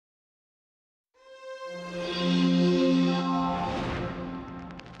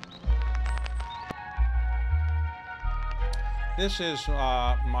This is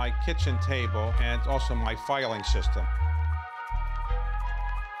my kitchen table, and it's also my filing system.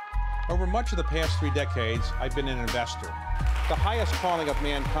 Over much of the past 3 decades, I've been an investor. The highest calling of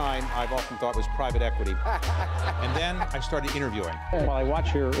mankind, I've often thought, was private equity. And then I started interviewing. While I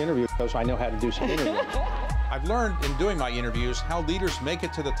watch your interviews, I know how to do some interviews. I've learned in doing my interviews how leaders make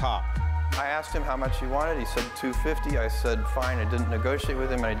it to the top. I asked him how much he wanted. He said $250. I said fine. I didn't negotiate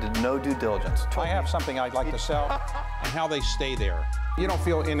with him, and I did no due diligence. I have something I'd like to sell, and how they stay there. You don't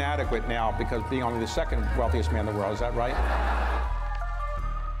feel inadequate now because being only the second wealthiest man in the world, is that right?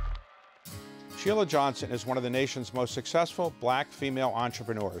 Sheila Johnson is one of the nation's most successful black female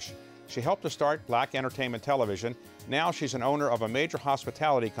entrepreneurs. She helped to start Black Entertainment Television. Now she's an owner of a major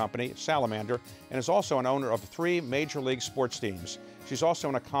hospitality company, Salamander, and is also an owner of 3 major league sports teams. She's also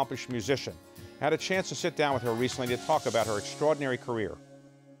an accomplished musician. I had a chance to sit down with her recently to talk about her extraordinary career.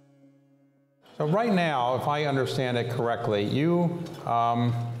 So right now, if I understand it correctly, you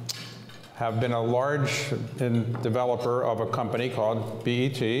have been a large developer of a company called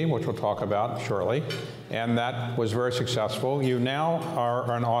BET, which we'll talk about shortly, and that was very successful. You now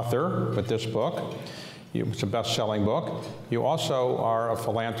are an author with this book. It's a best-selling book. You also are a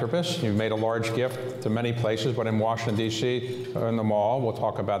philanthropist. You've made a large gift to many places, but in Washington, D.C., in the mall. We'll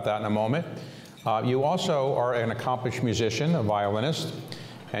talk about that in a moment. You also are an accomplished musician, a violinist,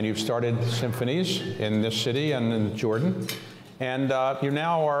 and you've started symphonies in this city and in Jordan. And you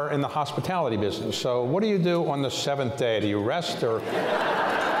now are in the hospitality business. So what do you do on the 7th day? Do you rest or?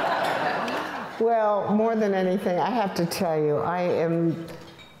 Well, more than anything, I have to tell you, I am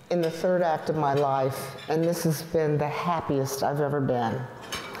in the 3rd act of my life, and this has been the happiest I've ever been.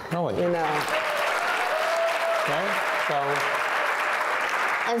 Really? You know. Okay, so.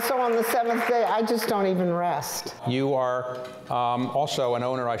 And so on the 7th day, I just don't even rest. You are also an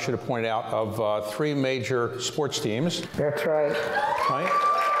owner, I should have pointed out, of 3 major sports teams. That's right. Right?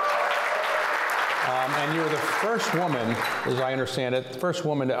 And you're the first woman, as I understand it, the first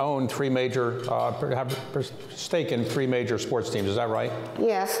woman to own 3 major, have a stake in 3 major sports teams. Is that right?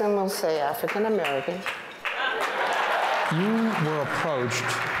 Yes, and we'll say African American. You were approached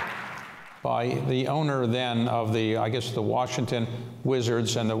by the owner then of the, I guess, the Washington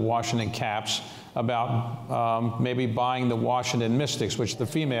Wizards and the Washington Caps about maybe buying the Washington Mystics, which is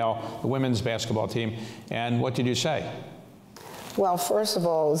the women's basketball team. And what did you say? Well, first of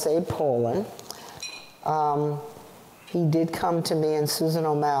all, it was Abe Pollin. He did come to me and Susan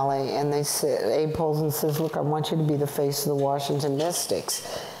O'Malley, and they said, Abe Pollin says, look, I want you to be the face of the Washington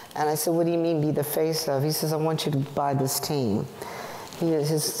Mystics. And I said, what do you mean be the face of? He says, I want you to buy this team.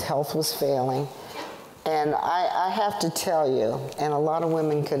 His health was failing. And I have to tell you, and a lot of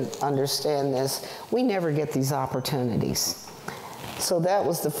women can understand this, we never get these opportunities. So that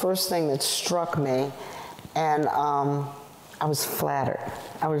was the first thing that struck me, and I was flattered.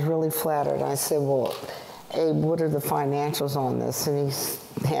 I was really flattered. I said, well, Abe, what are the financials on this? And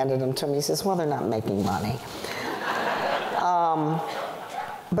he handed them to me. He says, well, they're not making money.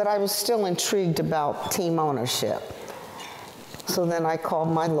 But I was still intrigued about team ownership. So then I called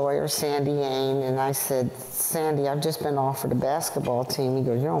my lawyer, Sandy Ain, and I said, Sandy, I've just been offered a basketball team. He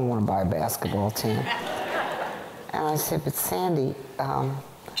goes, you don't want to buy a basketball team. And I said, but Sandy,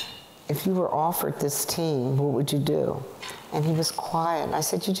 if you were offered this team, what would you do? And he was quiet. And I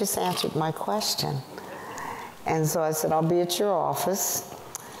said, you just answered my question. And so I said, I'll be at your office.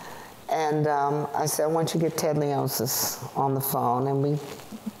 And I said, I want you to get Ted Leonsis on the phone. And we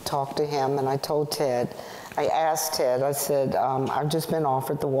talked to him, and I told Ted, I asked Ted, I said, I've just been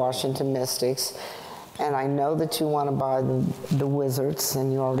offered the Washington Mystics, and I know that you want to buy the Wizards,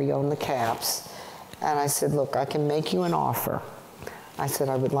 and you already own the Caps. And I said, look, I can make you an offer. I said,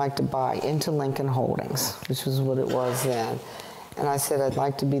 I would like to buy into Lincoln Holdings, which was what it was then. And I said, I'd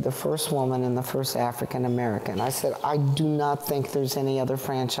like to be the first woman and the first African American. I said, I do not think there's any other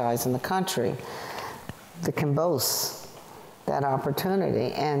franchise in the country that can boast that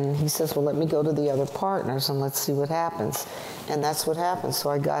opportunity. And he says, well, let me go to the other partners and let's see what happens. And that's what happened. So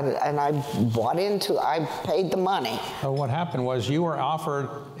I got it, and I bought into it. I paid the money. So what happened was you were offered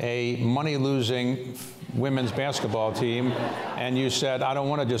a money-losing women's basketball team, and you said, I don't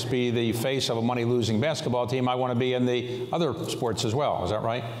want to just be the face of a money-losing basketball team. I want to be in the other sports as well. Is that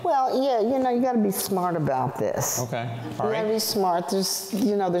right? Well, yeah, you know, you got to be smart about this. Okay, all right. You got to be smart. There's,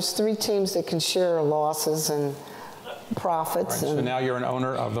 you know, there's 3 teams that can share losses and profits. Right, so now you're an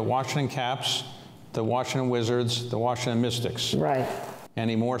owner of the Washington Caps, the Washington Wizards, the Washington Mystics. Right.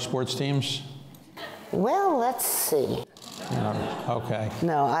 Any more sports teams? Well, let's see. Okay.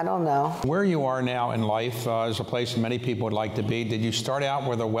 No, I don't know. Where you are now in life is a place many people would like to be. Did you start out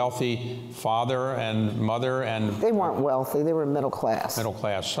with a wealthy father and mother? And They weren't wealthy. They were middle class. middle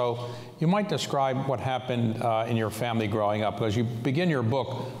class. So you might describe what happened in your family growing up, because you begin your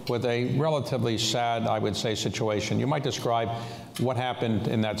book with a relatively sad, I would say, situation. You might describe what happened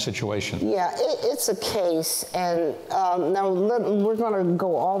in that situation. Yeah, it's a case, and now we're going to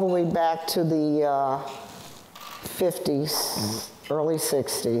go all the way back to the 50s, early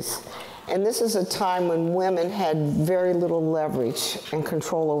 60s. And this is a time when women had very little leverage and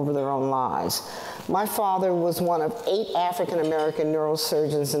control over their own lives. My father was one of 8 African-American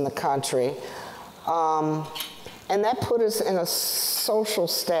neurosurgeons in the country. And that put us in a social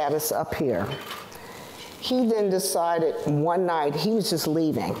status up here. He then decided one night he was just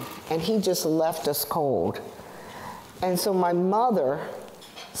leaving, and he just left us cold. And so my mother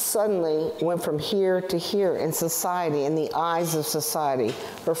suddenly went from here to here in society, in the eyes of society.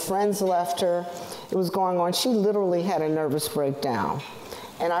 Her friends left her. It was going on. She literally had a nervous breakdown.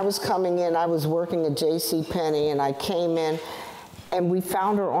 And I was coming in, I was working at JCPenney, and I came in, and we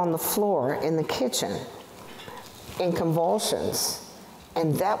found her on the floor in the kitchen in convulsions.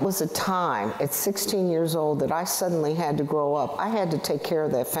 And that was a time at 16 years old that I suddenly had to grow up. I had to take care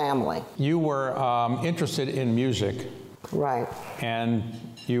of that family. You were interested in music. Right. And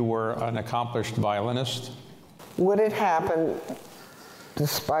you were an accomplished violinist. What had happened,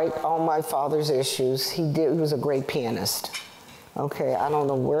 despite all my father's issues, he was a great pianist. Okay, I don't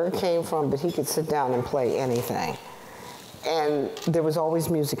know where it came from, but he could sit down and play anything. And there was always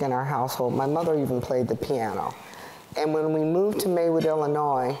music in our household. My mother even played the piano. And when we moved to Maywood,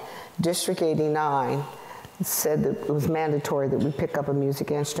 Illinois, District 89 said that it was mandatory that we pick up a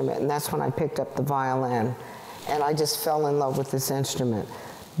music instrument, and that's when I picked up the violin. And I just fell in love with this instrument.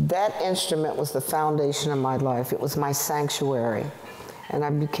 That instrument was the foundation of my life. It was my sanctuary, and I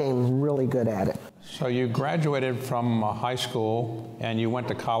became really good at it. So you graduated from high school, and you went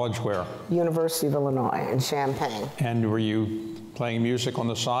to college where? University of Illinois in Champaign. And were you playing music on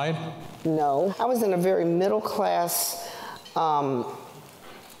the side? No. I was in a very middle-class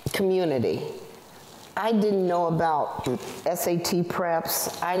community. I didn't know about SAT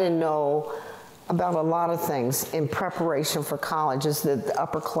preps. I didn't know about a lot of things in preparation for colleges that the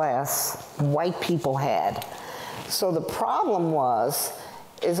upper-class white people had. So the problem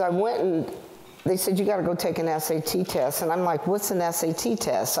is I went and they said, you got to go take an SAT test. And I'm like, what's an SAT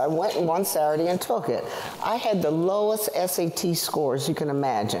test? So I went one Saturday and took it. I had the lowest SAT scores you can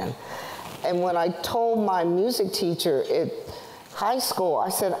imagine. And when I told my music teacher at high school, I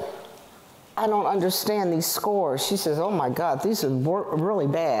said, I don't understand these scores. She says, oh my God, these are really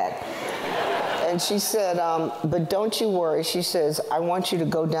bad. And she said, but don't you worry. She says, I want you to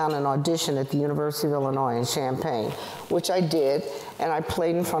go down and audition at the University of Illinois in Champaign, which I did. And I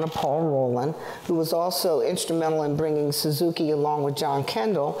played in front of Paul Rowland, who was also instrumental in bringing Suzuki, along with John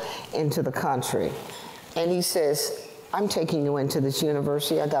Kendall, into the country. And he says, I'm taking you into this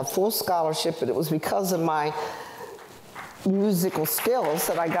university. I got full scholarship, but it was because of my musical skills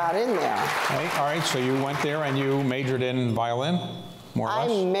that I got in there. All right, so you went there and you majored in violin, more or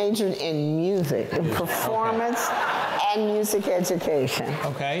less? I majored in music, in performance, and music education.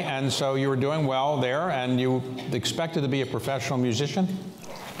 Okay, and so you were doing well there, and you expected to be a professional musician?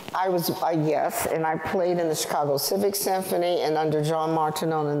 Yes, and I played in the Chicago Civic Symphony and under John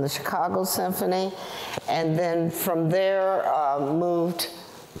Martineau in the Chicago Symphony, and then from there moved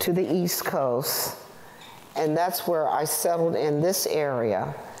to the East Coast, and that's where I settled in this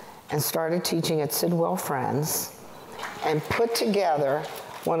area and started teaching at Sidwell Friends and put together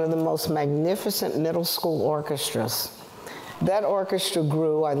one of the most magnificent middle school orchestras. That orchestra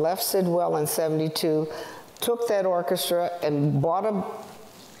grew. I left Sidwell in '72, took that orchestra and bought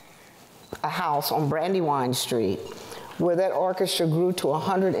a house on Brandywine Street, where that orchestra grew to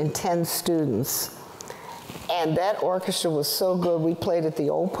 110 students. And that orchestra was so good, we played at the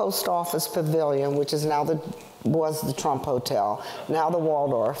old post office pavilion, which is now was the Trump Hotel, now the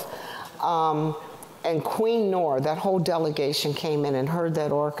Waldorf. And Queen Nor, that whole delegation came in and heard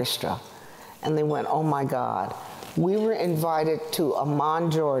that orchestra. And they went, oh my God. We were invited to Amman,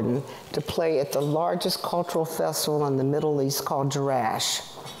 Jordan, to play at the largest cultural festival in the Middle East called Jerash.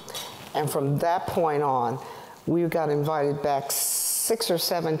 And from that point on, we got invited back 6 or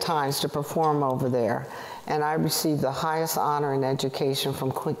 7 times to perform over there. And I received the highest honor in education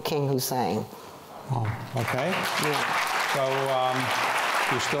from King Hussein. Oh, okay. Yeah.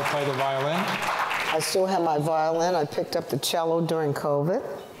 So you still play the violin? I still have my violin. I picked up the cello during COVID.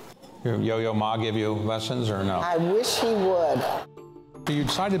 Your Yo-Yo Ma give you lessons or no? I wish he would. So you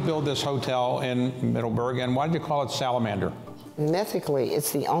decided to build this hotel in Middleburg, and why did you call it Salamander? Mythically,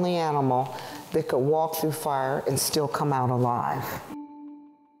 it's the only animal that could walk through fire and still come out alive.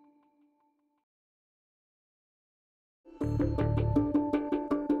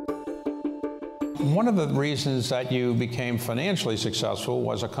 One of the reasons that you became financially successful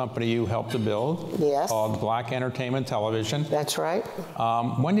was a company you helped to build. Yes. Called Black Entertainment Television. That's right.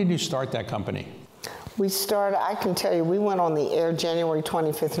 When did you start that company? We started, I can tell you, we went on the air January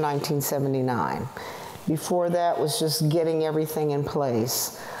 25th, 1979. Before that was just getting everything in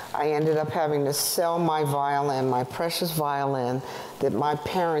place. I ended up having to sell my violin, my precious violin, that my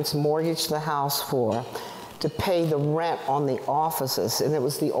parents mortgaged the house for, to pay the rent on the offices. And it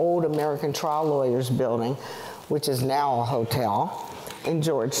was the old American Trial Lawyers building, which is now a hotel in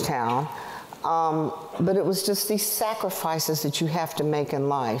Georgetown. But it was just these sacrifices that you have to make in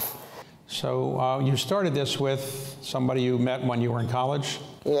life. So you started this with somebody you met when you were in college?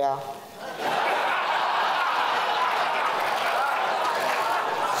 Yeah.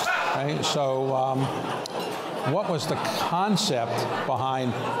 Okay, so what was the concept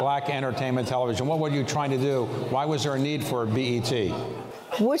behind Black Entertainment Television? What were you trying to do? Why was there a need for BET?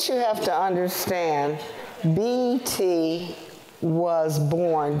 What you have to understand, BET was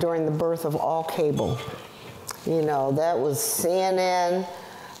born during the birth of all cable. You know, that was CNN,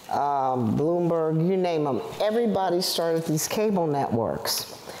 Bloomberg, you name them. Everybody started these cable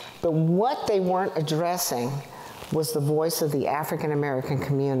networks. But what they weren't addressing was the voice of the African American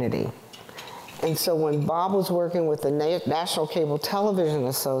community. And so when Bob was working with the National Cable Television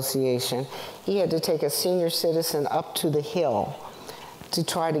Association, he had to take a senior citizen up to the Hill to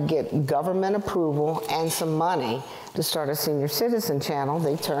try to get government approval and some money to start a senior citizen channel.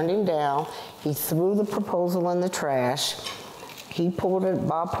 They turned him down. He threw the proposal in the trash.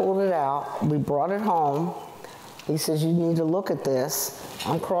 Bob pulled it out. We brought it home. He says, you need to look at this.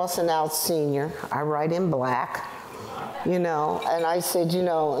 I'm crossing out senior. I write in black, you know. And I said, you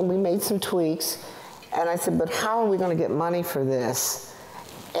know, and we made some tweaks. And I said, but how are we going to get money for this?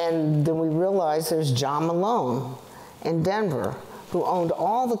 And then we realized there's John Malone in Denver, who owned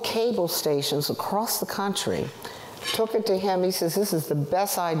all the cable stations across the country. Took it to him. He says, this is the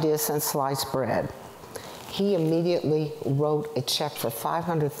best idea since sliced bread. He immediately wrote a check for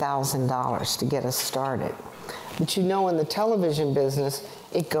 $500,000 to get us started. But you know, in the television business,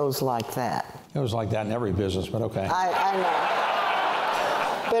 it goes like that. It was like that in every business, but okay. I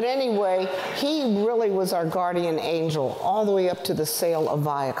know. But anyway, he really was our guardian angel all the way up to the sale of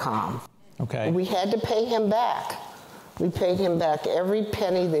Viacom. Okay. We had to pay him back. We paid him back every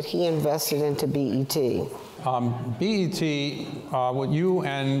penny that he invested into BET. BET, what you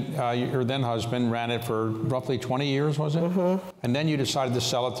and your then husband ran it for roughly 20 years, was it? Mm-hmm. And then you decided to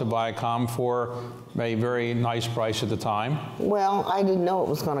sell it to Viacom for a very nice price at the time. Well, I didn't know it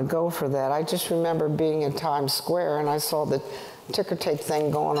was going to go for that. I just remember being in Times Square and I saw the ticker tape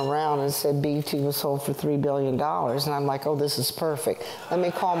thing going around and said BET was sold for $3 billion. And I'm like, oh, this is perfect. Let me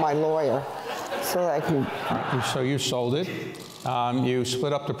call my lawyer so that I can... So you sold it. You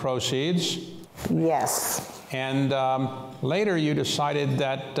split up the proceeds. Yes. And later you decided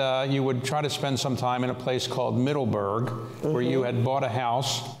that you would try to spend some time in a place called Middleburg, mm-hmm. where you had bought a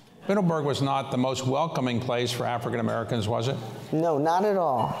house. Middleburg was not the most welcoming place for African Americans, was it? No, not at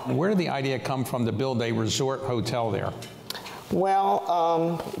all. Where did the idea come from to build a resort hotel there?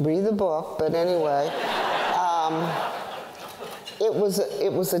 Well, read the book, but anyway, it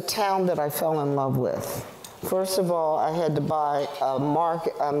was a town that I fell in love with. First of all, I had to buy a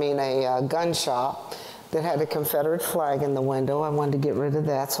gun shop that had a Confederate flag in the window. I wanted to get rid of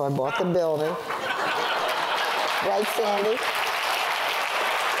that, so I bought the building. Right, Sandy?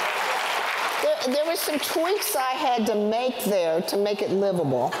 There were some tweaks I had to make there to make it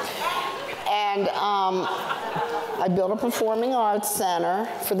livable. And I built a performing arts center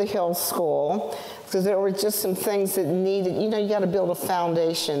for the Hill School, because there were just some things that needed, you know, you got to build a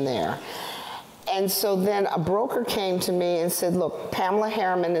foundation there. And so then a broker came to me and said, look, Pamela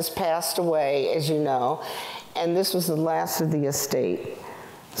Harriman has passed away, as you know, and this was the last of the estate.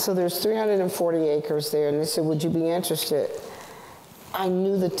 So there's 340 acres there, and they said, would you be interested? I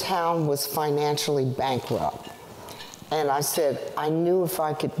knew the town was financially bankrupt. And I said, I knew if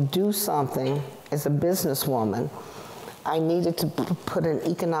I could do something as a businesswoman, I needed to put an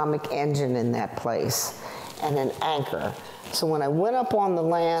economic engine in that place and an anchor. So when I went up on the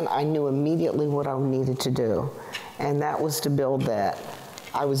land, I knew immediately what I needed to do, and that was to build that.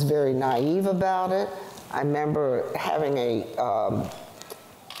 I was very naive about it. I remember having a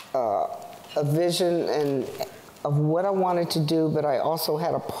vision and of what I wanted to do, but I also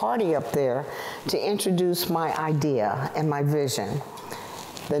had a party up there to introduce my idea and my vision.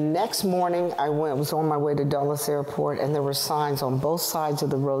 The next morning, I was on my way to Dulles Airport, and there were signs on both sides of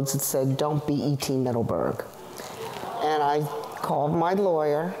the roads that said, "Don't be E.T. Middleburg." And I called my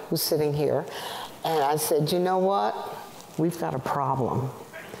lawyer, who's sitting here, and I said, "You know what? We've got a problem."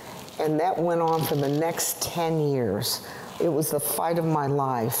 And that went on for the next 10 years. It was the fight of my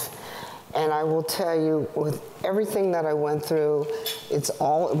life. And I will tell you, with everything that I went through, it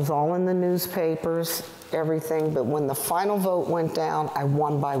was all in the newspapers, everything, but when the final vote went down, I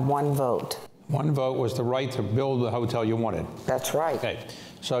won by 1 vote. 1 vote was the right to build the hotel you wanted. That's right. Okay,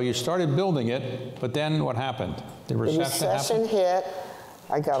 so you started building it, but then what happened? The recession hit.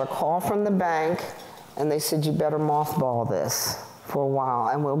 I got a call from the bank, and they said, "You better mothball this for a while,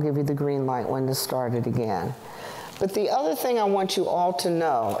 and we'll give you the green light when to start it again." But the other thing I want you all to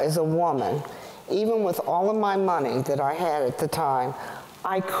know, as a woman, even with all of my money that I had at the time,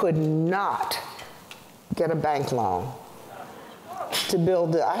 I could not get a bank loan to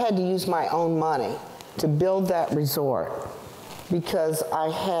build it. I had to use my own money to build that resort because I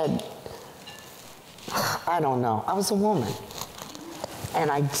don't know, I was a woman,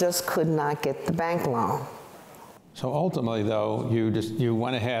 and I just could not get the bank loan. So ultimately, though, you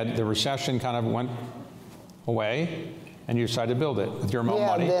went ahead, the recession kind of went away, and you decided to build it with your own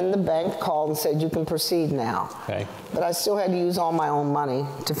money? Yeah, then the bank called and said, "You can proceed now." Okay. But I still had to use all my own money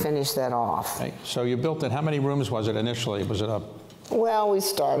to finish that off. Okay. So you built it, how many rooms was it initially? Was it a... Well, we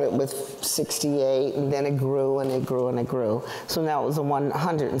started with 68, and then it grew, and it grew, and it grew. So now it was a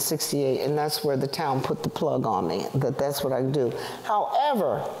 168, and that's where the town put the plug on me, that's what I do.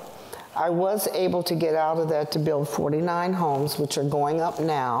 However, I was able to get out of that to build 49 homes, which are going up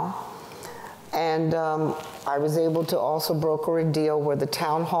now. And I was able to also broker a deal where the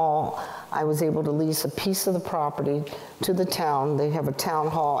town hall, I was able to lease a piece of the property to the town. They have a town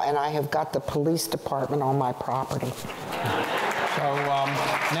hall, and I have got the police department on my property. So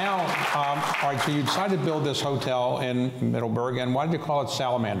now, all right, so you decided to build this hotel in Middleburg, and why did you call it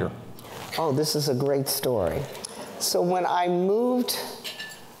Salamander? Oh, this is a great story. So when I moved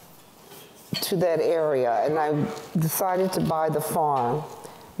to that area, and I decided to buy the farm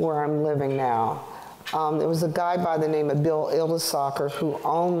where I'm living now, there was a guy by the name of Bill Ildesacker who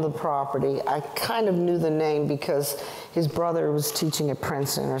owned the property. I kind of knew the name because his brother was teaching at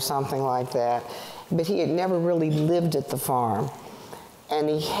Princeton or something like that, but he had never really lived at the farm. And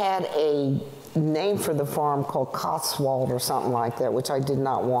he had a name for the farm called Cotswold or something like that, which I did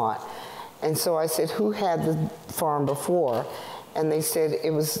not want. And so I said, "Who had the farm before?" And they said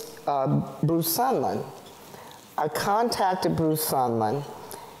it was Bruce Sunland. I contacted Bruce Sunland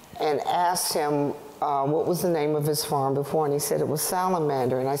and asked him what was the name of his farm before, and he said it was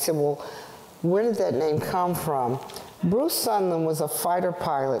Salamander. And I said, "Well, where did that name come from?" Bruce Sunland was a fighter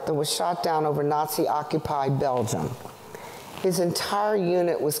pilot that was shot down over Nazi-occupied Belgium. His entire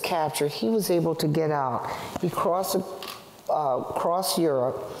unit was captured. He was able to get out. He crossed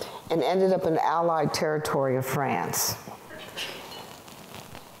Europe and ended up in Allied territory of France.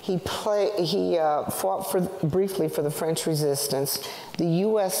 He fought briefly for the French resistance. The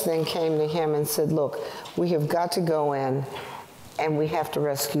U.S. then came to him and said, "Look, we have got to go in, and we have to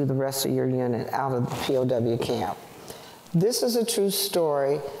rescue the rest of your unit out of the POW camp." This is a true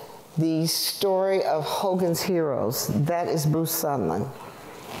story. The story of Hogan's Heroes, that is Bruce Sunland.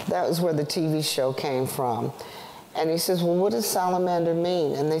 That was where the TV show came from. And he says, "Well, what does salamander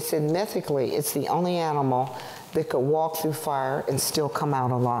mean?" And they said, mythically, it's the only animal that could walk through fire and still come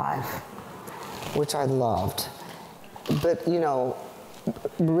out alive, which I loved. But, you know,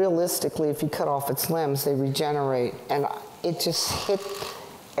 realistically, if you cut off its limbs, they regenerate. And it just hit,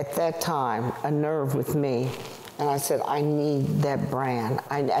 at that time, a nerve with me. And I said, I need that brand,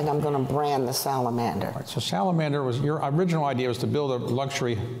 and I'm going to brand the Salamander. Right, so Salamander was, your original idea was to build a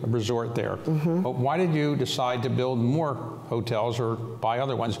luxury resort there. Mm-hmm. But why did you decide to build more hotels or buy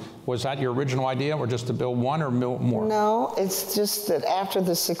other ones? Was that your original idea, or just to build one or more? No, it's just that after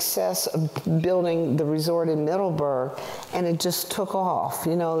the success of building the resort in Middleburg, and it just took off.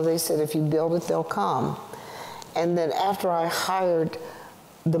 You know, they said, if you build it, they'll come. And then after I hired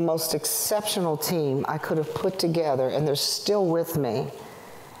the most exceptional team I could have put together, and they're still with me,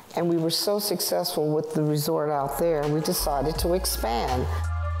 and we were so successful with the resort out there, we decided to expand.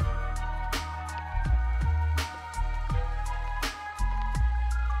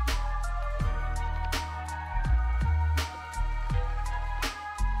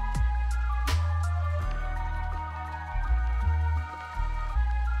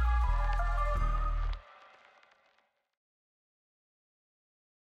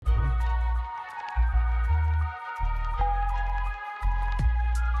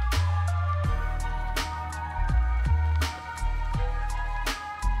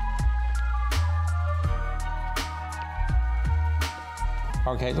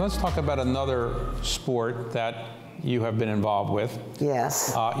 Okay, let's talk about another sport that you have been involved with.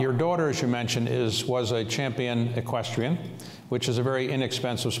 Yes. Your daughter, as you mentioned, was a champion equestrian, which is a very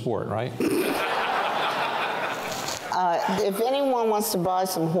inexpensive sport, right? If anyone wants to buy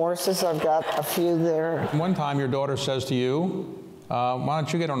some horses, I've got a few there. One time your daughter says to you, why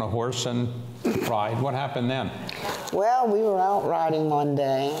don't you get on a horse and ride? What happened then? Well, we were out riding one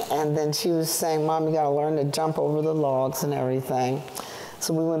day, and then she was saying, Mom, you got to learn to jump over the logs and everything.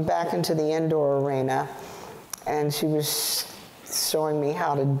 So we went back into the indoor arena, and she was showing me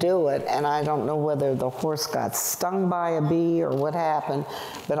how to do it, and I don't know whether the horse got stung by a bee or what happened,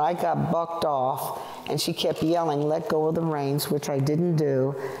 but I got bucked off, and she kept yelling, let go of the reins, which I didn't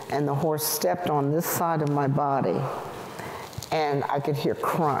do, and the horse stepped on this side of my body, and I could hear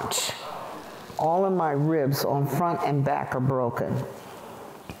crunch. All of my ribs on front and back are broken.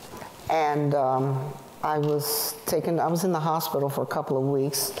 And I was in the hospital for a couple of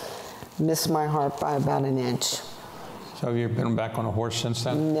weeks, missed my heart by about an inch. So have you been back on a horse since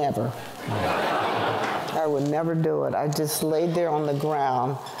then? Never. I would never do it. I just laid there on the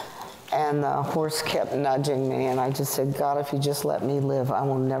ground, and the horse kept nudging me, and I just said, God, if you just let me live, I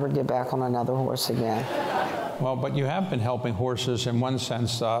will never get back on another horse again. Well, but you have been helping horses in one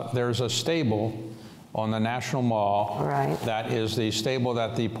sense. There's a stable on the National Mall. Right. That is the stable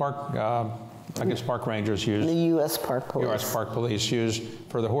that the park, I guess park rangers use. The U.S. Park Police. U.S. Park Police use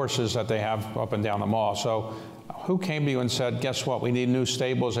for the horses that they have up and down the mall. So who came to you and said, guess what, we need new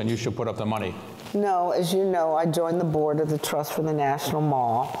stables and you should put up the money? No, as you know, I joined the board of the Trust for the National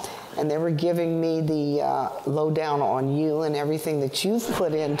Mall, and they were giving me the lowdown on you and everything that you've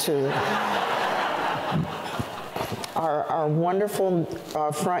put into our wonderful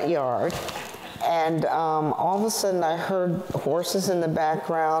front yard. And all of a sudden I heard horses in the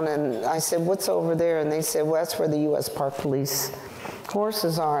background, and I said, what's over there? And they said, well, that's where the U.S. Park Police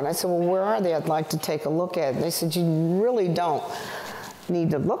horses are. And I said, well, where are they? I'd like to take a look at it. And they said, you really don't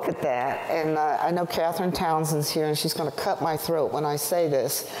need to look at that. And I know Catherine Townsend's here, and she's going to cut my throat when I say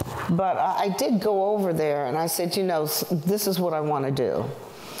this. But I did go over there, and I said, you know, this is what I want to do.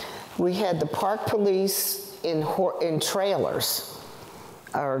 We had the park police in trailers,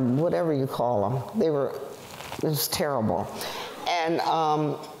 or whatever you call them. It was terrible. And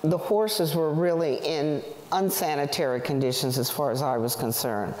the horses were really in unsanitary conditions as far as I was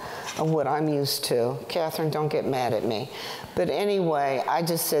concerned, of what I'm used to. Catherine, don't get mad at me. But anyway, I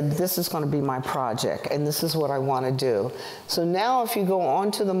just said, this is going to be my project, and this is what I want to do. So now if you go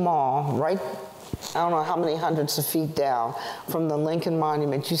onto the mall, right, I don't know how many hundreds of feet down from the Lincoln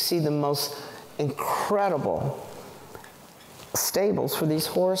Monument, you see the most incredible stables for these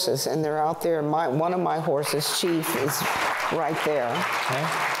horses, and they're out there. One of my horses, Chief, is right there. Okay.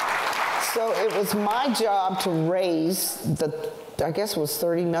 So it was my job to raise I guess it was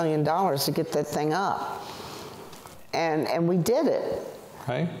 $30 million to get that thing up. And we did it.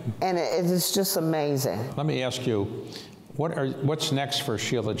 Okay. And it is just amazing. Let me ask you, what's next for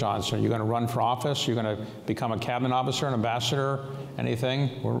Sheila Johnson? Are you going to run for office? Are you going to become a cabinet officer, an ambassador, anything?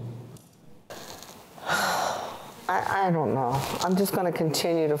 Or I don't know. I'm just going to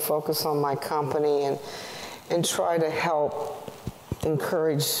continue to focus on my company and try to help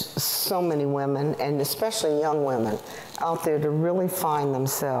encourage so many women, and especially young women, out there to really find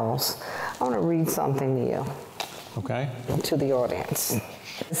themselves. I want to read something to you. Okay. To the audience.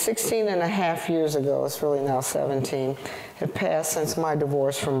 16 and a half years ago, it's really now 17, had passed since my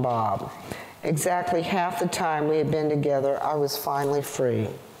divorce from Bob. Exactly half the time we had been together, I was finally free.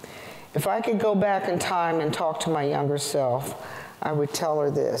 If I could go back in time and talk to my younger self, I would tell her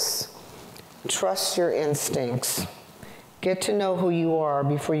this: trust your instincts. Get to know who you are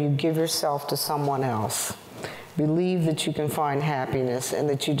before you give yourself to someone else. Believe that you can find happiness and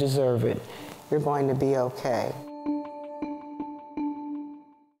that you deserve it. You're going to be okay.